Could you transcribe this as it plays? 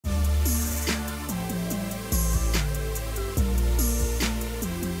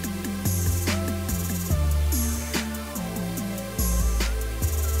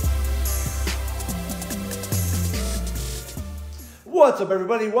What's up,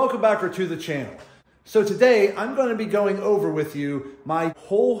 everybody? Welcome back to the channel. So today I'm going to be going over with you my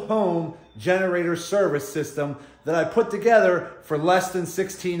whole home generator service system that I put together for less than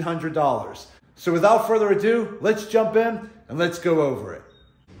 $1,600. So without further ado, let's jump in and let's go over it.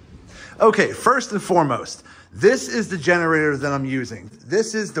 Okay, first and foremost, this is the generator that I'm using.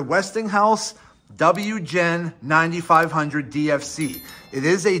 This is the Westinghouse WGen 9500 DFC. It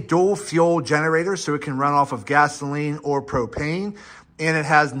is a dual fuel generator, so it can run off of gasoline or propane, and it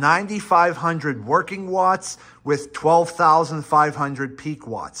has 9,500 working watts with 12,500 peak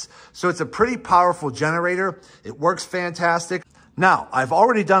watts. So it's a pretty powerful generator. It works fantastic. Now, I've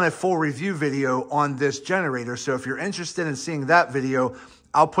already done a full review video on this generator, so if you're interested in seeing that video,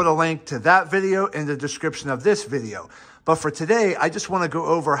 I'll put a link to that video in the description of this video. But for today, I just want to go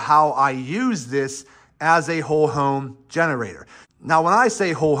over how I use this as a whole home generator. Now, when I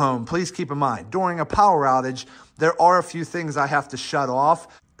say whole home, please keep in mind, during a power outage, there are a few things I have to shut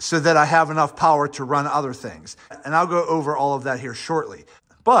off so that I have enough power to run other things. And I'll go over all of that here shortly.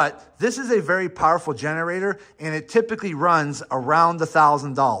 But this is a very powerful generator, and it typically runs around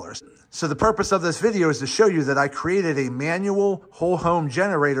 $1,000. So the purpose of this video is to show you that I created a manual whole home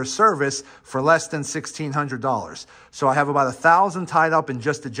generator service for less than $1,600. So I have about $1,000 tied up in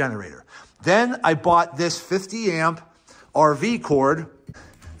just the generator. Then I bought this 50 amp RV cord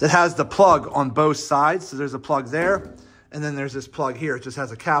that has the plug on both sides. So there's a plug there, and then there's this plug here. It just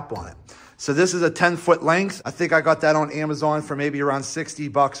has a cap on it. So this is a 10-foot length. I think I got that on Amazon for maybe around 60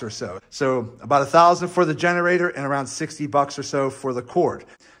 bucks or so. So about $1,000 for the generator and around 60 bucks or so for the cord.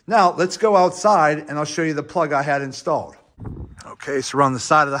 Now let's go outside and I'll show you the plug I had installed. Okay, so we're on the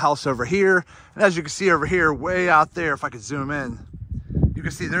side of the house over here. And as you can see over here, way out there, if I could zoom in, you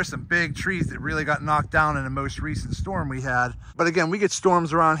can see there's some big trees that really got knocked down in the most recent storm we had. But again, we get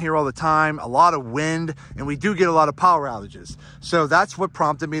storms around here all the time, a lot of wind, and we do get a lot of power outages. So that's what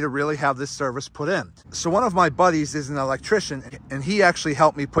prompted me to really have this service put in. So one of my buddies is an electrician, and he actually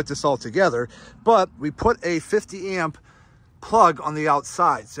helped me put this all together. But we put a 50 amp plug on the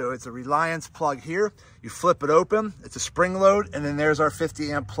outside. So it's a Reliance plug here. You flip it open, it's a spring load, and then there's our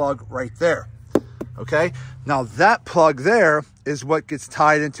 50 amp plug right there. Okay, now that plug there is what gets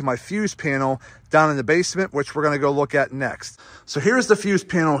tied into my fuse panel down in the basement, which we're going to go look at next. So here's the fuse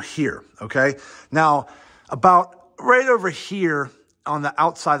panel here. Okay, now about right over here on the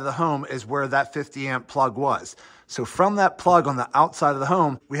outside of the home is where that 50 amp plug was. So from that plug on the outside of the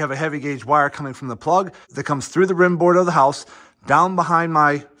home, we have a heavy gauge wire coming from the plug that comes through the rim board of the house, down behind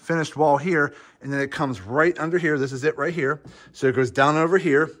my finished wall here, and then it comes right under here. This is it right here. So it goes down over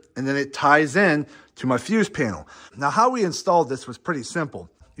here, and then it ties in to my fuse panel. Now, how we installed this was pretty simple.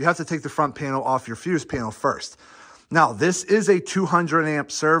 You have to take the front panel off your fuse panel first. Now, this is a 200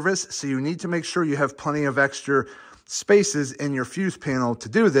 amp service, so you need to make sure you have plenty of extra spaces in your fuse panel to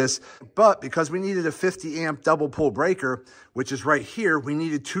do this. But because we needed a 50 amp double pole breaker, which is right here, we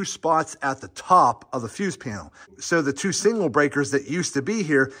needed 2 spots at the top of the fuse panel. So the 2 single breakers that used to be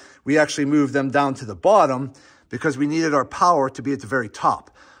here, we actually moved them down to the bottom because we needed our power to be at the very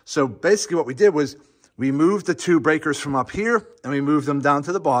top. So basically what we did was we moved the 2 breakers from up here and we moved them down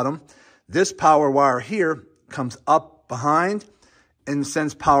to the bottom. This power wire here comes up behind and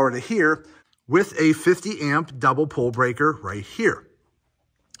sends power to here, with a 50 amp double pole breaker right here.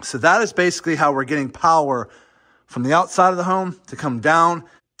 So that is basically how we're getting power from the outside of the home to come down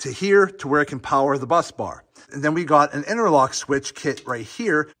to here to where it can power the bus bar. And then we got an interlock switch kit right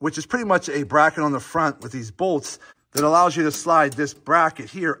here, which is pretty much a bracket on the front with these bolts that allows you to slide this bracket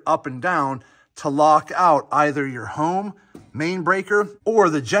here up and down to lock out either your home main breaker or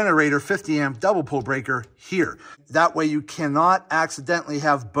the generator 50 amp double pole breaker here. That way you cannot accidentally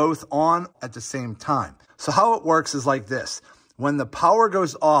have both on at the same time. So how it works is like this. When the power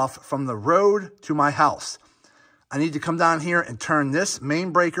goes off from the road to my house, I need to come down here and turn this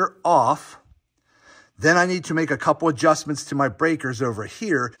main breaker off. Then I need to make a couple adjustments to my breakers over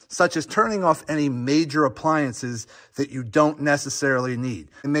here, such as turning off any major appliances that you don't necessarily need.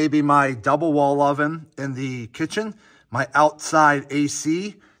 It may be my double wall oven in the kitchen, my outside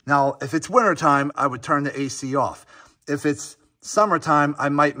AC. Now, if it's wintertime, I would turn the AC off. If it's summertime, I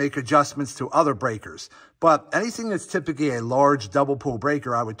might make adjustments to other breakers. But anything that's typically a large double pole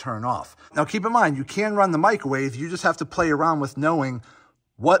breaker, I would turn off. Now, keep in mind, you can run the microwave. You just have to play around with knowing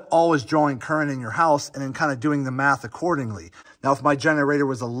what all is drawing current in your house and then kind of doing the math accordingly. Now, if my generator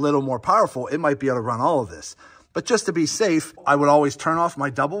was a little more powerful, it might be able to run all of this. But just to be safe, I would always turn off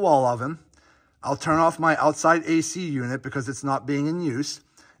my double wall oven. I'll turn off my outside AC unit because it's not being in use.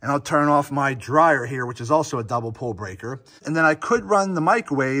 And I'll turn off my dryer here, which is also a double pole breaker. And then I could run the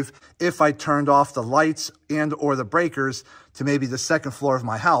microwave if I turned off the lights and or the breakers to maybe the second floor of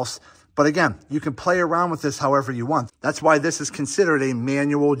my house. But again, you can play around with this however you want. That's why this is considered a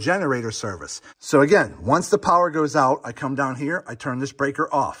manual generator service. So again, once the power goes out, I come down here, I turn this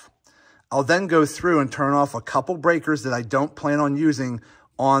breaker off. I'll then go through and turn off a couple breakers that I don't plan on using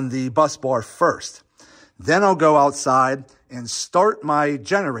on the bus bar first. Then I'll go outside and start my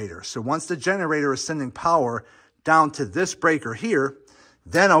generator. So once the generator is sending power down to this breaker here,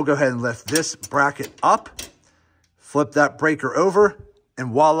 then I'll go ahead and lift this bracket up, flip that breaker over,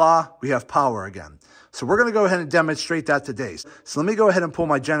 and voila, we have power again. So we're gonna go ahead and demonstrate that today. So let me go ahead and pull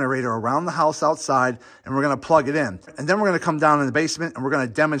my generator around the house outside, and we're gonna plug it in. And then we're gonna come down in the basement and we're gonna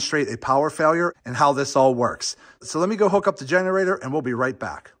demonstrate a power failure and how this all works. So let me go hook up the generator and we'll be right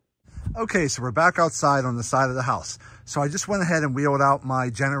back. Okay, so we're back outside on the side of the house. So I just went ahead and wheeled out my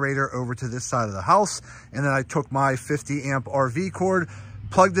generator over to this side of the house. And then I took my 50 amp RV cord,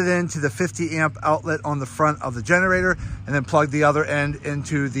 plugged it into the 50 amp outlet on the front of the generator, and then plugged the other end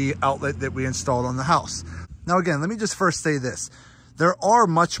into the outlet that we installed on the house. Now again, let me just first say this. There are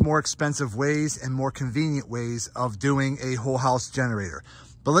much more expensive ways and more convenient ways of doing a whole house generator.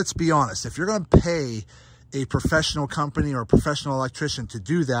 But let's be honest, if you're gonna pay a professional company or a professional electrician to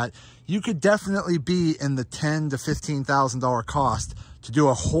do that, you could definitely be in the $10,000 to $15,000 cost to do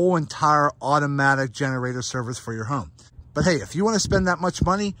a whole entire automatic generator service for your home. But hey, if you want to spend that much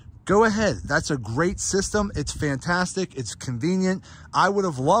money, go ahead. That's a great system. It's fantastic. It's convenient. I would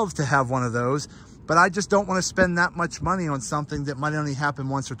have loved to have one of those, but I just don't want to spend that much money on something that might only happen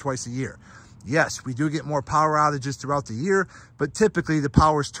once or twice a year. Yes, we do get more power outages throughout the year, but typically the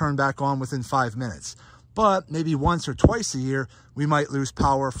power's turned back on within 5 minutes. But maybe once or twice a year, we might lose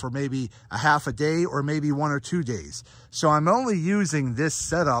power for maybe a half a day or maybe 1 or 2 days. So I'm only using this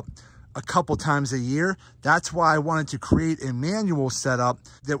setup a couple times a year. That's why I wanted to create a manual setup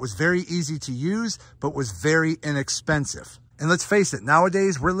that was very easy to use, but was very inexpensive. And let's face it,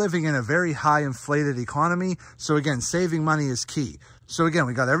 nowadays we're living in a very high inflated economy. So again, saving money is key. So again,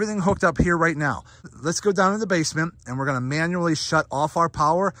 we got everything hooked up here right now. Let's go down to the basement and we're gonna manually shut off our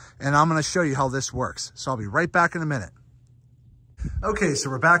power, and I'm gonna show you how this works. So I'll be right back in a minute. Okay, so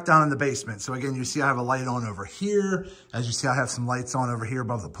we're back down in the basement. So again, you see I have a light on over here. As you see, I have some lights on over here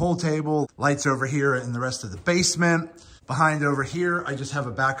above the pool table, lights over here in the rest of the basement. Behind over here, I just have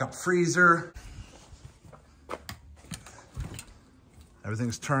a backup freezer.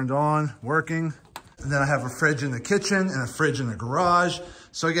 Everything's turned on, working. And then I have a fridge in the kitchen and a fridge in the garage.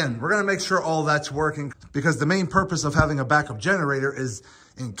 So again, we're gonna make sure all that's working, because the main purpose of having a backup generator is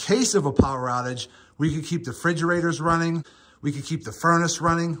in case of a power outage, we could keep the refrigerators running, we could keep the furnace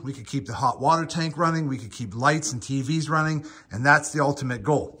running, we could keep the hot water tank running, we could keep lights and TVs running, and that's the ultimate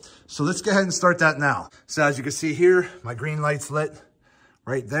goal. So let's go ahead and start that now. So as you can see here, my green light's lit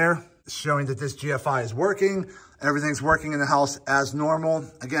right there, showing that this GFI is working. Everything's working in the house as normal.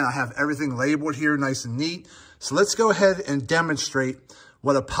 Again, I have everything labeled here nice and neat. So let's go ahead and demonstrate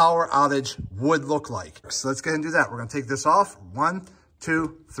what a power outage would look like. So let's go ahead and do that. We're gonna take this off. 1,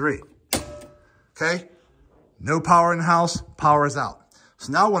 2, 3. Okay, no power in the house, power is out.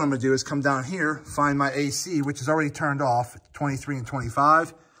 So now what I'm gonna do is come down here, find my AC, which is already turned off, 23 and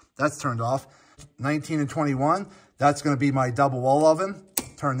 25, that's turned off. 19 and 21, that's gonna be my double wall oven,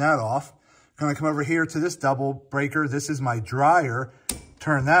 turn that off. I'm gonna come over here to this double breaker. This is my dryer,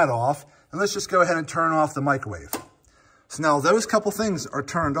 turn that off. And let's just go ahead and turn off the microwave. So now those couple things are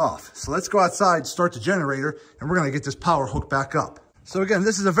turned off. So let's go outside, start the generator, and we're gonna get this power hooked back up. So again,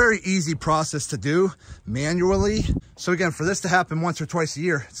 this is a very easy process to do manually. So again, for this to happen once or twice a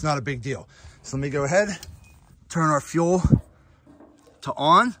year, it's not a big deal. So let me go ahead, turn our fuel to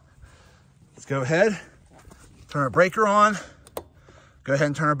on. Let's go ahead, turn our breaker on, go ahead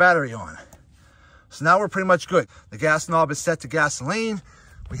and turn our battery on. So now we're pretty much good. The gas knob is set to gasoline.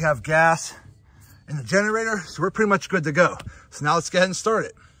 We have gas in the generator, so we're pretty much good to go. So now let's go ahead and start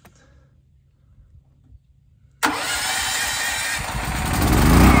it. All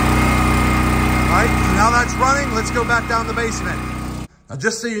right, so now that's running, let's go back down the basement. Now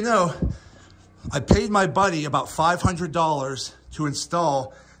just so you know, I paid my buddy about $500 to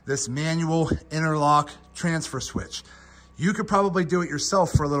install this manual interlock transfer switch. You could probably do it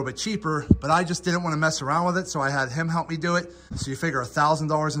yourself for a little bit cheaper, but I just didn't want to mess around with it, so I had him help me do it. So you figure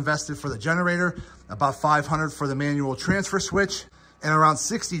 $1,000 invested for the generator, about $500 for the manual transfer switch, and around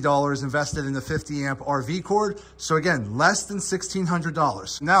 $60 invested in the 50 amp RV cord. So again, less than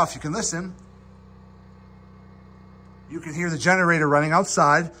 $1,600. Now, if you can listen, you can hear the generator running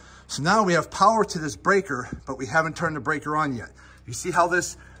outside. So now we have power to this breaker, but we haven't turned the breaker on yet. You see how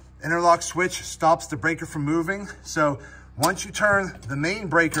this interlock switch stops the breaker from moving? So once you turn the main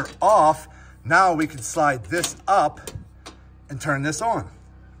breaker off, now we can slide this up and turn this on.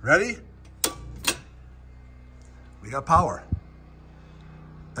 Ready? We got power.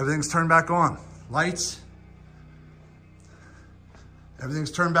 Everything's turned back on. Lights.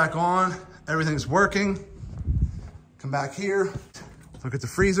 Everything's turned back on. Everything's working. Come back here. Look at the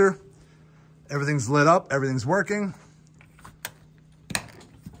freezer. Everything's lit up. Everything's working.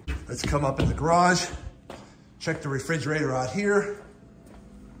 Let's come up in the garage. Check the refrigerator out here.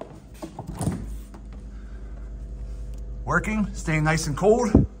 Working, staying nice and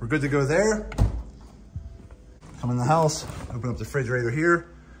cold. We're good to go there. Come in the house, open up the refrigerator here.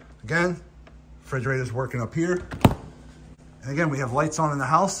 Again, refrigerator's working up here. And again, we have lights on in the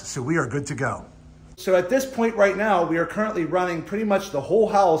house, so we are good to go. So at this point right now, we are currently running pretty much the whole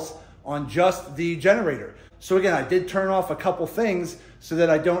house on just the generator. So again, I did turn off a couple things so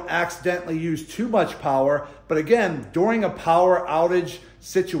that I don't accidentally use too much power. But again, during a power outage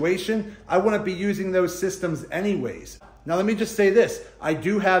situation, I wouldn't be using those systems anyways. Now let me just say this, I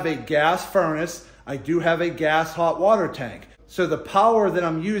do have a gas furnace, I do have a gas hot water tank. So the power that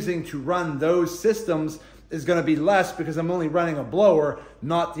I'm using to run those systems is gonna be less because I'm only running a blower,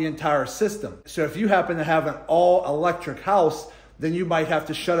 not the entire system. So if you happen to have an all electric house, then you might have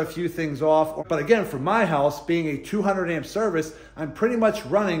to shut a few things off. But again, for my house, being a 200 amp service, I'm pretty much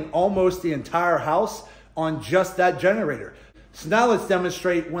running almost the entire house on just that generator. So now let's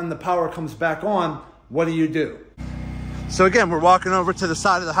demonstrate when the power comes back on, what do you do? So again, we're walking over to the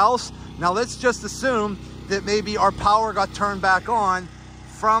side of the house. Now let's just assume that maybe our power got turned back on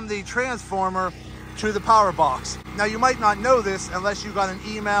from the transformer to the power box. Now you might not know this unless you got an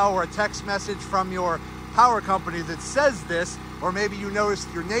email or a text message from your power company that says this, or maybe you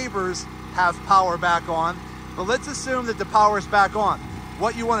noticed your neighbors have power back on. But let's assume that the power is back on.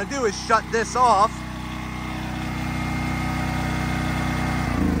 What you want to do is shut this off.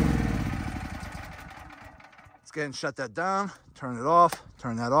 Let's go ahead and shut that down, turn it off,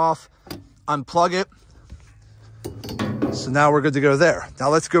 turn that off, unplug it. So now we're good to go there. Now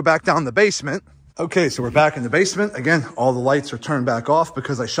let's go back down the basement. Okay, so we're back in the basement. Again, all the lights are turned back off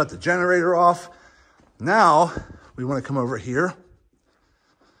because I shut the generator off. Now we want to come over here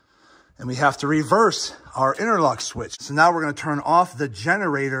and we have to reverse our interlock switch. So now we're going to turn off the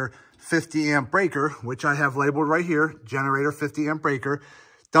generator 50 amp breaker, which I have labeled right here, generator 50 amp breaker,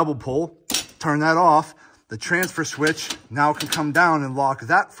 double pull, turn that off. The transfer switch now can come down and lock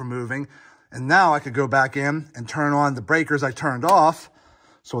that from moving. And now I could go back in and turn on the breakers I turned off.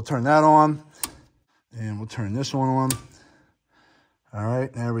 So we'll turn that on and we'll turn this one on. All right,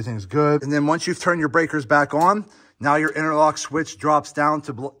 and everything's good. And then once you've turned your breakers back on, now your interlock switch drops down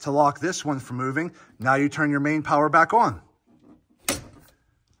to lock this one from moving. Now you turn your main power back on.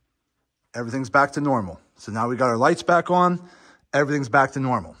 Everything's back to normal. So now we got our lights back on, everything's back to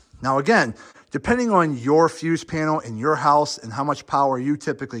normal. Now again, depending on your fuse panel in your house and how much power you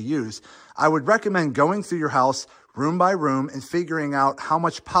typically use, I would recommend going through your house room by room and figuring out how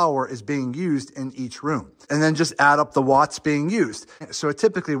much power is being used in each room. And then just add up the watts being used. So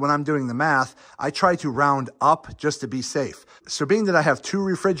typically when I'm doing the math, I try to round up just to be safe. So being that I have 2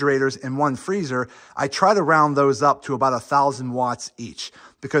 refrigerators and 1 freezer, I try to round those up to about 1,000 watts each,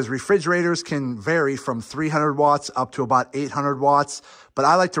 because refrigerators can vary from 300 watts up to about 800 watts, but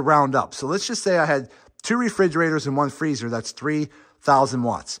I like to round up. So let's just say I had 2 refrigerators and 1 freezer, that's 3,000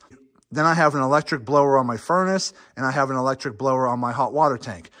 watts. Then I have an electric blower on my furnace, and I have an electric blower on my hot water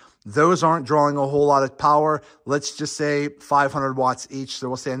tank. Those aren't drawing a whole lot of power. Let's just say 500 watts each, so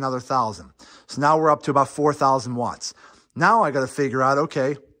we'll say another 1,000. So now we're up to about 4,000 watts. Now I got to figure out,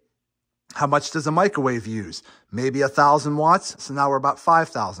 okay, how much does a microwave use? Maybe 1,000 watts, so now we're about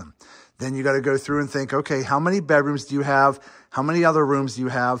 5,000. Then you got to go through and think, okay, how many bedrooms do you have? How many other rooms do you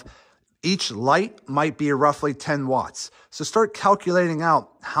have? Each light might be roughly 10 watts. So start calculating out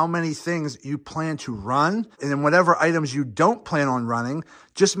how many things you plan to run. And then whatever items you don't plan on running,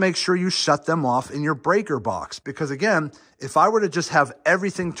 just make sure you shut them off in your breaker box. Because again, if I were to just have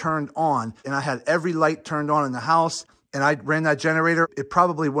everything turned on and I had every light turned on in the house and I ran that generator, it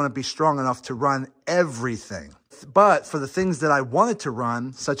probably wouldn't be strong enough to run everything. But for the things that I wanted to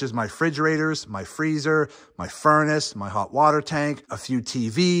run, such as my refrigerators, my freezer, my furnace, my hot water tank, a few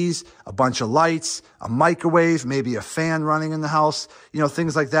TVs, a bunch of lights, a microwave, maybe a fan running in the house,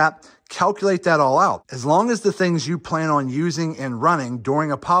 things like that, calculate that all out. As long as the things you plan on using and running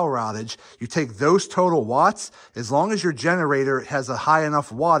during a power outage, you take those total watts, as long as your generator has a high enough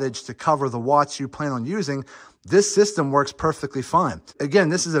wattage to cover the watts you plan on using, this system works perfectly fine. Again,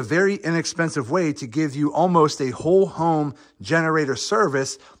 this is a very inexpensive way to give you almost a whole home generator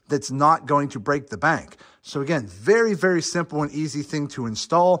service that's not going to break the bank. So again, very, very simple and easy thing to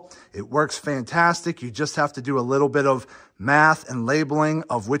install. It works fantastic. You just have to do a little bit of math and labeling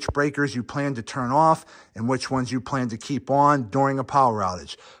of which breakers you plan to turn off and which ones you plan to keep on during a power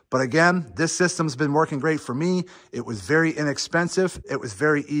outage. But again, this system's been working great for me. It was very inexpensive. It was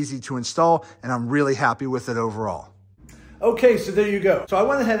very easy to install, and I'm really happy with it overall. Okay, so there you go. So I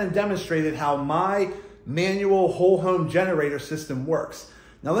went ahead and demonstrated how my manual whole home generator system works.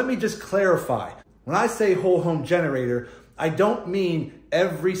 Now let me just clarify. When I say whole home generator, I don't mean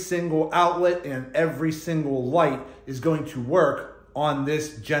every single outlet and every single light is going to work on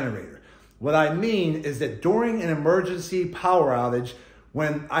this generator. What I mean is that during an emergency power outage,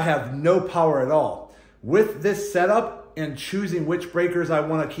 when I have no power at all, with this setup and choosing which breakers I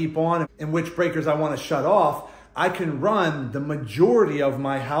want to keep on and which breakers I want to shut off, I can run the majority of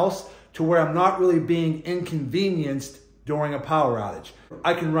my house to where I'm not really being inconvenienced during a power outage.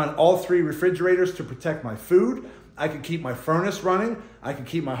 I can run all 3 refrigerators to protect my food. I can keep my furnace running. I can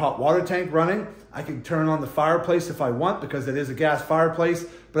keep my hot water tank running. I can turn on the fireplace if I want because it is a gas fireplace,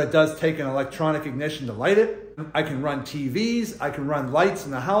 but it does take an electronic ignition to light it. I can run TVs. I can run lights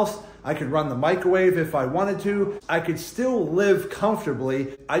in the house. I could run the microwave if I wanted to. I could still live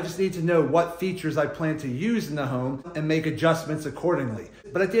comfortably. I just need to know what features I plan to use in the home and make adjustments accordingly.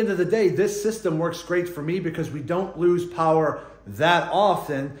 But at the end of the day, this system works great for me because we don't lose power that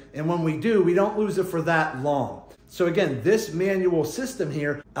often. And when we do, we don't lose it for that long. So again, this manual system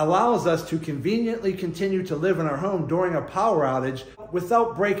here allows us to conveniently continue to live in our home during a power outage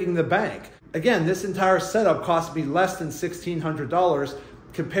without breaking the bank. Again, this entire setup cost me less than $1,600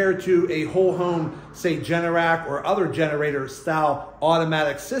 compared to a whole home, say Generac or other generator style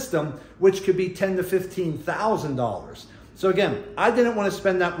automatic system, which could be $10,000 to $15,000. So again, I didn't want to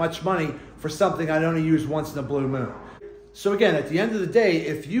spend that much money for something I'd only use once in a blue moon. So again, at the end of the day,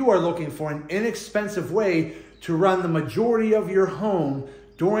 if you are looking for an inexpensive way to run the majority of your home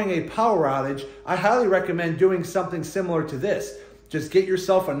during a power outage, I highly recommend doing something similar to this. Just get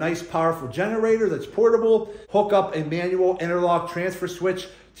yourself a nice powerful generator that's portable, hook up a manual interlock transfer switch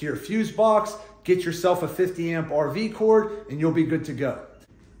to your fuse box, get yourself a 50 amp RV cord, and you'll be good to go.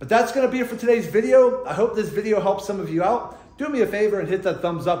 But that's gonna be it for today's video. I hope this video helps some of you out. Do me a favor and hit that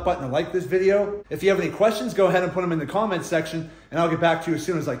thumbs up button and like this video. If you have any questions, go ahead and put them in the comments section and I'll get back to you as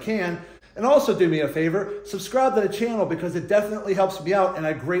soon as I can. And also do me a favor, subscribe to the channel because it definitely helps me out and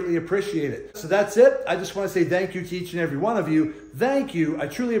I greatly appreciate it. So that's it. I just want to say thank you to each and every one of you. Thank you. I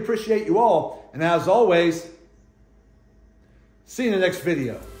truly appreciate you all. And as always, see you in the next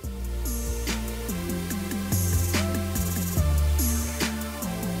video.